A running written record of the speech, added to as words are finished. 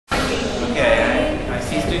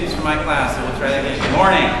see students from my class, so we'll try that again. Good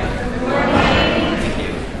morning. Good morning. Thank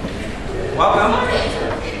you. Welcome.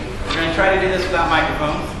 We're going to try to do this without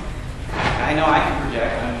microphones. I know I can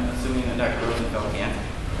project. I'm assuming that Dr. Rosenfeld can.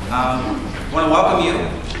 I want to welcome you.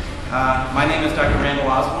 My name is Dr.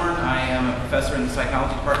 Randall Osborne. I am a professor in the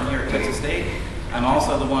psychology department here at Texas State. I'm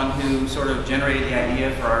also the one who sort of generated the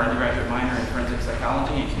idea for our undergraduate minor in forensic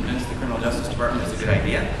psychology and convinced the criminal justice department it's a good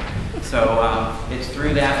idea. So it's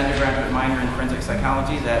through that undergraduate minor in forensic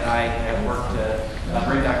psychology that I have worked to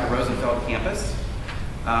bring Dr. Rosenfeld to campus.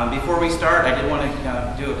 Before we start, I did want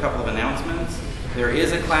to do a couple of announcemos. There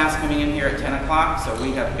is a class coming in here at 10 o'clock, so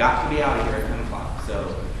we have got to be out of here at 10 o'clock.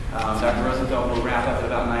 So Dr. Rosenfeld will wrap up at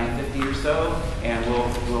about 9:50 or so, and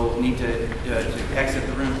we'll need to exit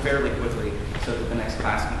the room fairly quickly so that the next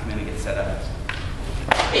class can come in and get set up.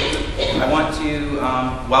 I want to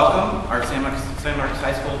welcome our San Marcos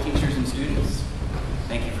High School teachers and students.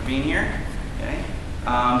 Thank you for being here. Okay.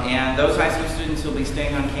 And those high school students who will be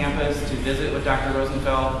staying on campus to visit with Dr.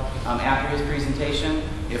 Rosenfeld after his presentation,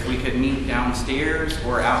 if we could meet downstairs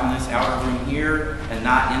or out in this outer room here and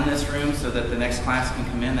not in this room so that the next class can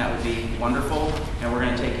come in, that would be wonderful. And we're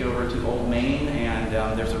going to take you over to Old Main, and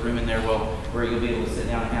there's a room in there where you'll be able to sit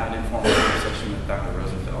down and have an informal conversation with Dr.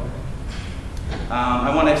 Rosenfeld.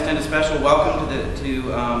 I want to extend a special welcome to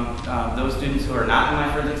those students who are not in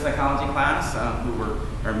my forensic psychology class, who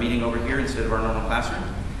are meeting over here instead of our normal classroom.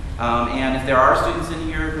 And if there are students in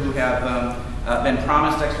here who have been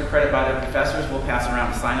promised extra credit by their professors, we'll pass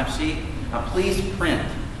around a sign-up sheet. Please print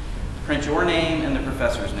your name and the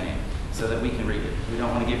professor's name so that we can read it. We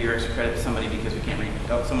don't want to give your extra credit to somebody because we can't read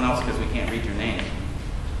someone else because we can't read your name.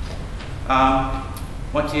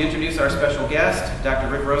 Want to introduce our special guest. Dr.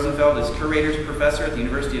 Rick Rosenfeld is Curator's Professor at the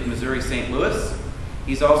University of Missouri St. Louis.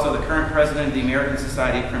 He's also the current president of the American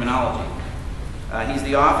Society of Criminology. He's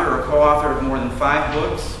the author or co-author of more than 5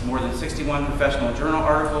 books, more than 61 professional journal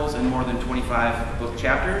articles, and more than 25 book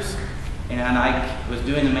chapters. And I was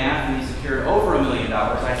doing the math, and he secured over $1 million.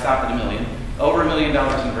 I stopped at $1 million. Over $1 million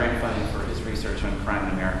in grant funding for his research on crime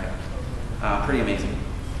in America. Pretty amazing.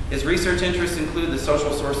 His research interests include the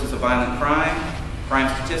social sources of violent crime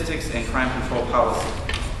statistics, and crime control policy.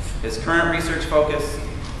 His current research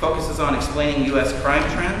focuses on explaining U.S. crime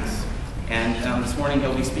trends, and this morning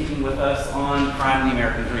he'll be speaking with us on crime and the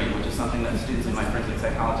American dream, which is something that students in my forensic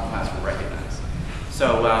psychology class will recognize.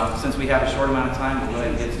 So since we have a short amount of time, we'll go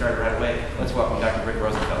ahead and get started right away. Let's welcome Dr. Rick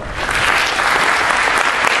Rosenfeld.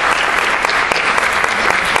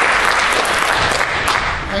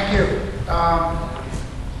 Thank you.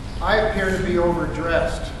 I appear to be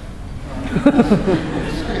overdressed.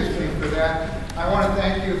 Excuse me for that. I want to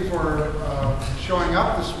thank you for showing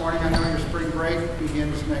up this morning. I know your spring break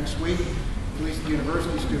begins next week. At least the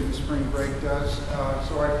university students' spring break does.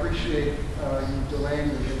 So I appreciate you delaying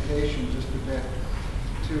the vacation just a bit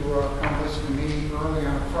to come listen to me early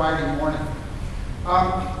on a Friday morning.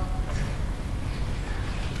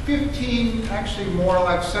 15, actually more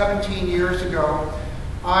like 17 years ago,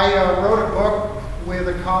 I wrote a book with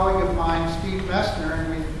a colleague of mine, Steve Messner, and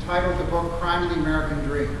we titled the book Crime and the American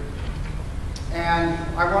Dream. And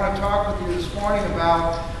I want to talk with you this morning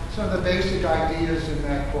about some of the basic ideas in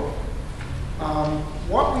that book.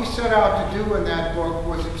 What we set out to do in that book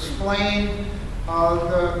was explain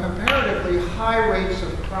the comparatively high rates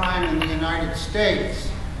of crime in the United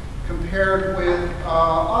States compared with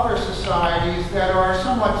other societies that are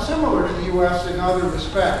somewhat similar to the U.S. in other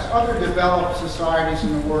respects, other developed societies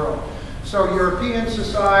in the world. So European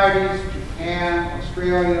societies, Japan,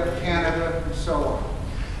 Australia, Canada, and so on.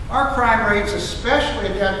 Our crime rates, especially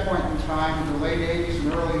at that point in time, in the late 80s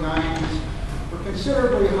and early 90s, were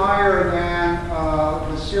considerably higher than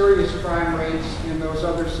the serious crime rates in those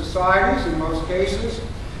other societies in most cases.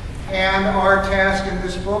 And our task in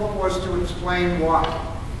this book was to explain why.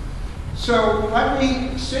 So let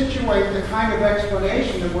me situate the kind of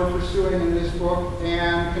explanation that we're pursuing in this book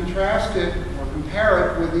and contrast it or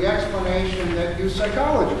compare it with the explanation that you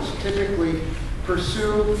psychologists typically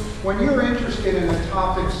pursue when you're interested in a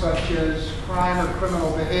topic such as crime or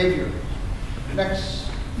criminal behavior. The next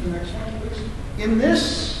one, please. In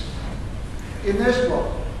this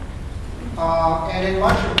book, and in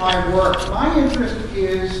much of my work, my interest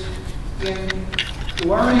is in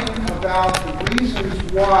learning about the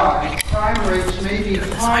reasons why crime rates may be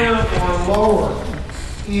higher or lower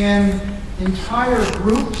in entire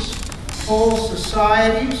groups, whole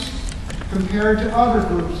societies, compared to other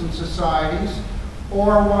groups and societies,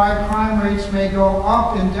 or why crime rates may go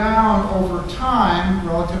up and down over time,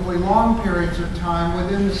 relatively long periods of time,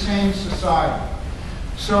 within the same society.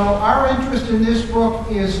 So our interest in this book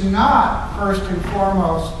is not, first and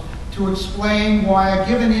foremost, to explain why a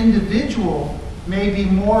given individual may be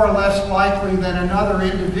more or less likely than another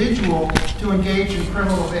individual to engage in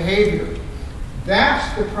criminal behavior.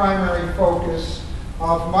 That's the primary focus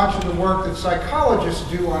of much of the work that psychologists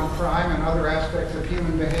do on crime and other aspects of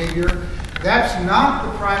human behavior. That's not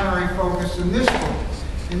the primary focus in this book.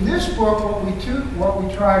 In this book, what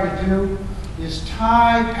we try to do is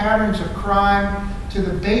tie patterns of crime to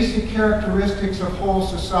the basic characteristics of whole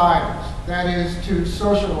societies, that is, to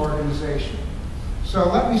social organization. So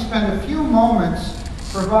let me spend a few moments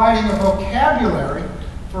providing a vocabulary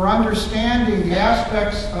for understanding the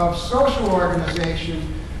aspects of social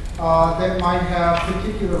organization that might have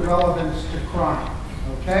particular relevance to crime.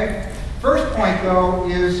 Okay? First point, though,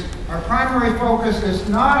 is our primary focus is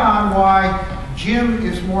not on why Jim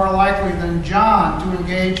is more likely than John to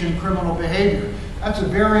engage in criminal behavior. That's a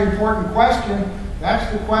very important question. That's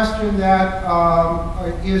the question that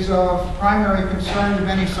is of primary concern to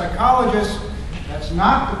many psychologists. That's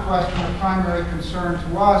not the question of primary concern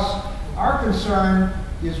to us. Our concern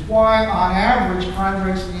is why, on average, crime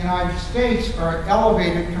rates in the United States are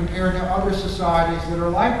elevated compared to other societies that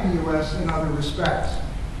are like the U.S. in other respects.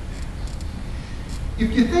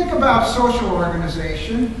 If you think about social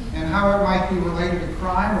organization and how it might be related to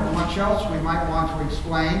crime or much else we might want to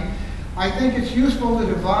explain, I think it's useful to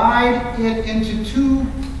divide it into two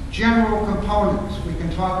general components. We can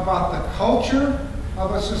talk about the culture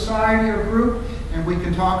of a society or group, and we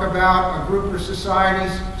can talk about a group or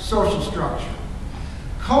society's social structure.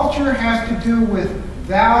 Culture has to do with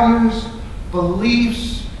values,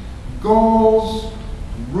 beliefs, goals,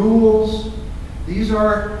 rules.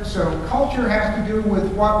 So culture has to do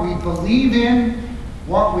with what we believe in,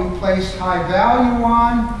 what we place high value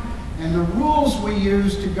on, and the rules we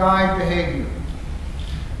use to guide behavior.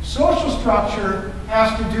 Social structure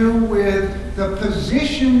has to do with the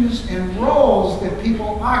positions and roles that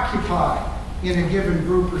people occupy in a given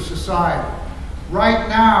group or society. Right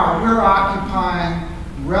now, we're occupying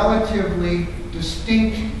relatively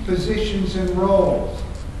distinct positions and roles.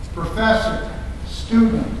 Professor,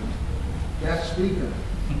 student, guest speaker.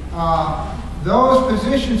 Those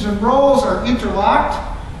positions and roles are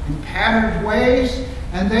interlocked in patterned ways,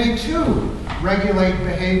 and they too regulate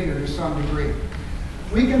behavior to some degree.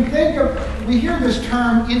 We hear this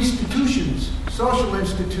term institutions, social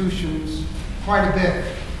institutions, quite a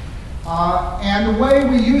bit. And the way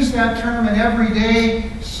we use that term in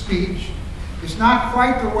everyday speech is not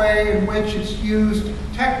quite the way in which it's used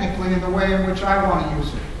technically in the way in which I want to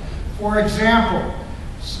use it. For example,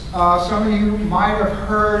 some of you might have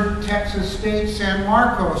heard Texas State San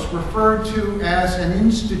Marcos referred to as an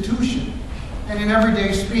institution. And in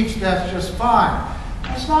everyday speech, that's just fine.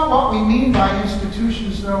 That's not what we mean by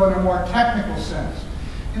institutions, though, in a more technical sense.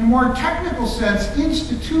 In a more technical sense,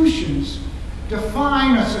 institutions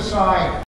define a society.